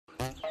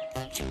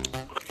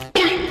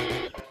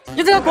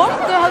你这个光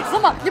最好吃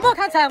嘛！你不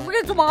看菜，我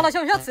给你做麻辣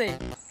小鱼吃。嘿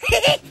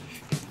嘿，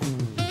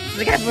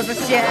这个不是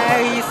小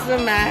意思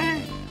吗？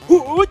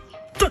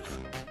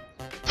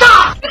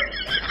炸！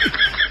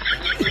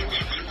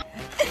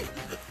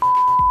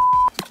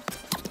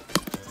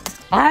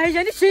哎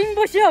呀，你行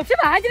不行？批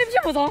判你的批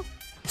不中？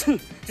哼，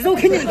这种我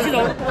肯定能批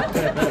中。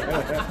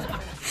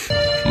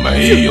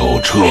没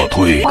有撤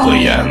退可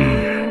言。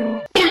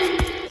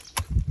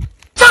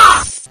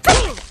炸！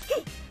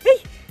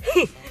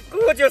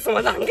我就是我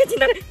让给进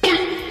来的。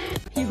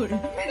有人。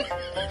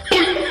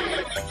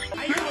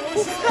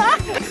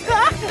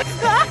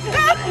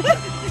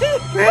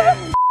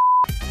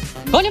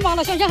搞你麻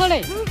辣小虾好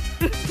嘞！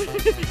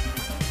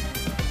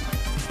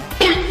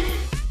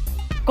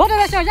搞这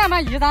个小虾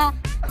蛮意的。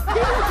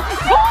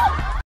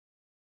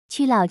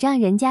去老丈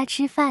人家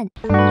吃饭。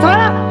走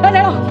了，来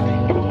了，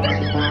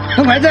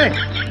拿筷子，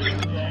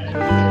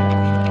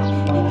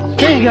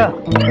这个。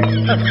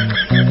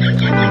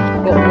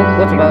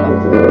我知道了。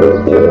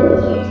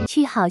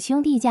去好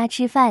兄弟家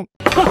吃饭。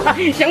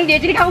兄弟，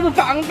今天看我不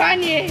放把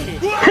你！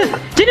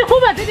今天伙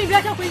伴这边不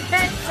要想回去。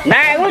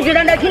来，我觉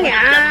得来挺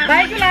亮，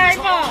来就来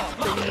嘛。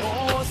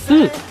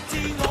嗯。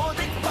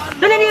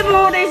兄弟，你不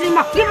得行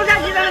嘛？你不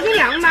敢去让它挺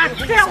亮吗？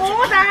这要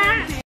我噻。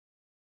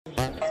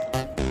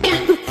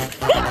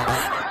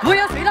不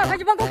要睡了，快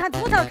去帮我看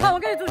猪头，看我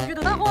给你做鱼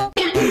头汤喝。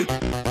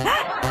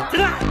这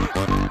个。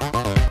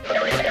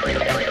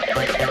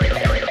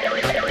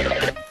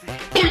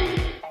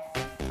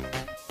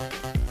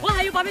我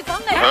还有把没装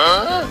嘞。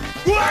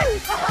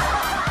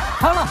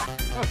好了。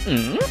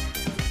嗯。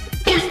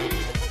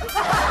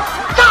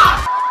炸！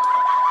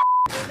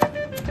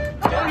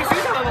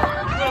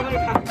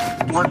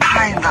我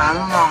太难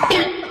了。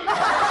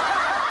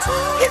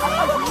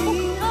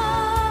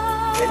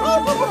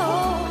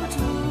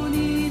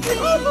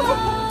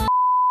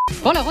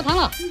过来喝汤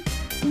了。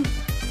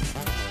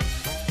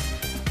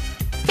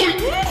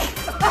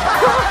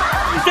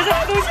这是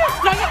啥东西？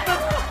哪个？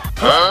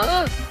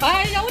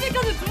哎呀，我得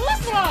搞成猪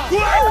死了。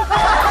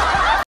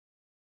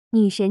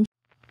女神。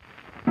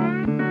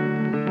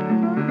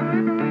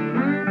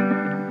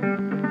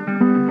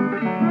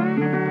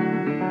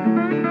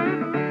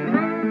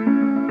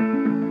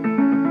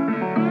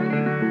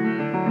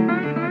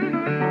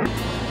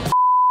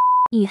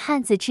女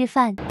汉子吃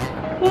饭。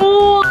哇，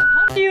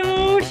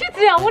就是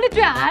这样，我的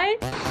最爱。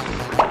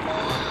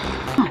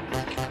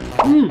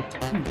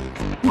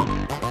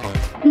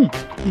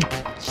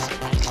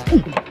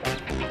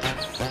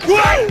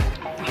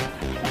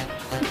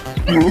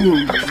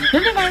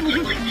真的买不起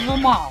吃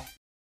嘛？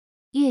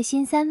月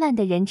薪3万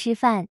的人吃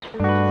饭。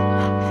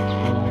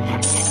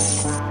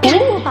支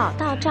付宝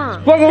到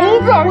账。我工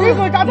资你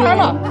给我打牌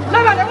了，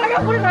来吧，来个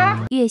火腿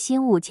肠。月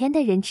薪5000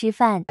的人吃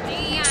饭。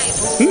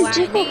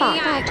支付宝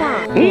到账。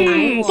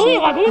对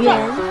话工资。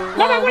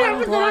老板，我两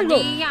不知道路。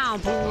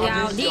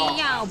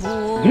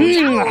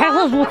还是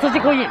如此就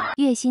可以。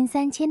月薪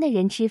3000的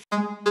人吃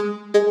饭。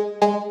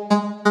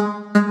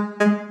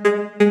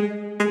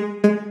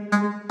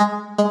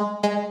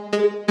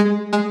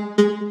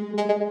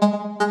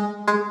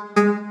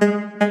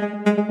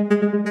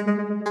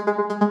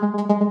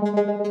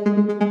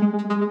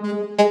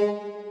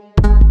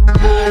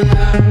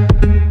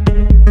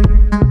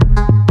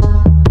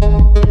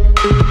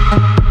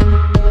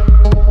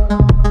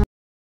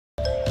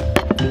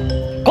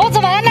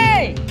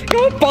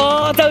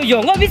八爪鱼，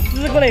我没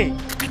吃过嘞。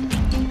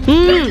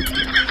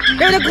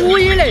有点过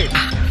瘾嘞。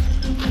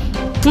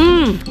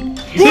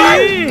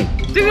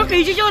这个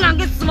黑心小狼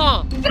给吃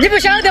嘛？你不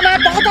晓得吗？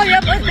八爪鱼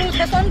不是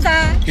才爽噻。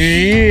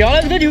要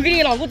那个都留给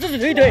你了，我只是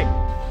推推。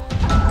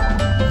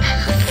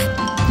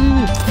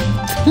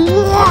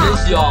哇，真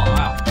香！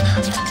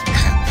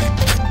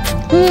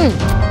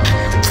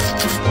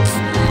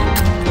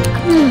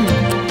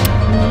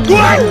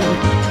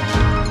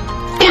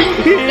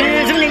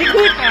兄弟，你可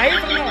以太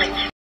爽了。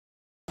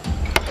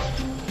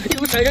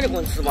有菜的你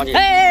滚吃嘛你！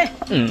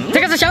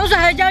这个是香水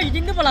海椒，一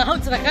点都不辣，好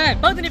吃得很，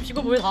保证你屁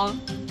股不会烫。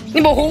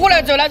你不喝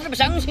来之后，那是不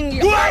相信你。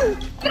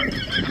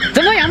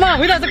怎么样嘛？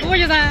味道是可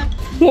以噻。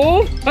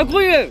哦，还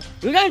可以，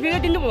味道一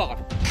点都不辣。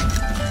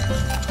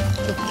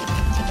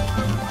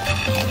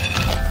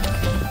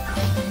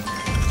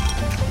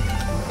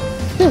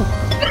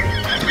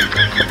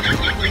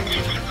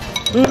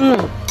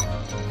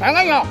看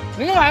看哟，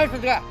你怎么还要吃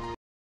这个？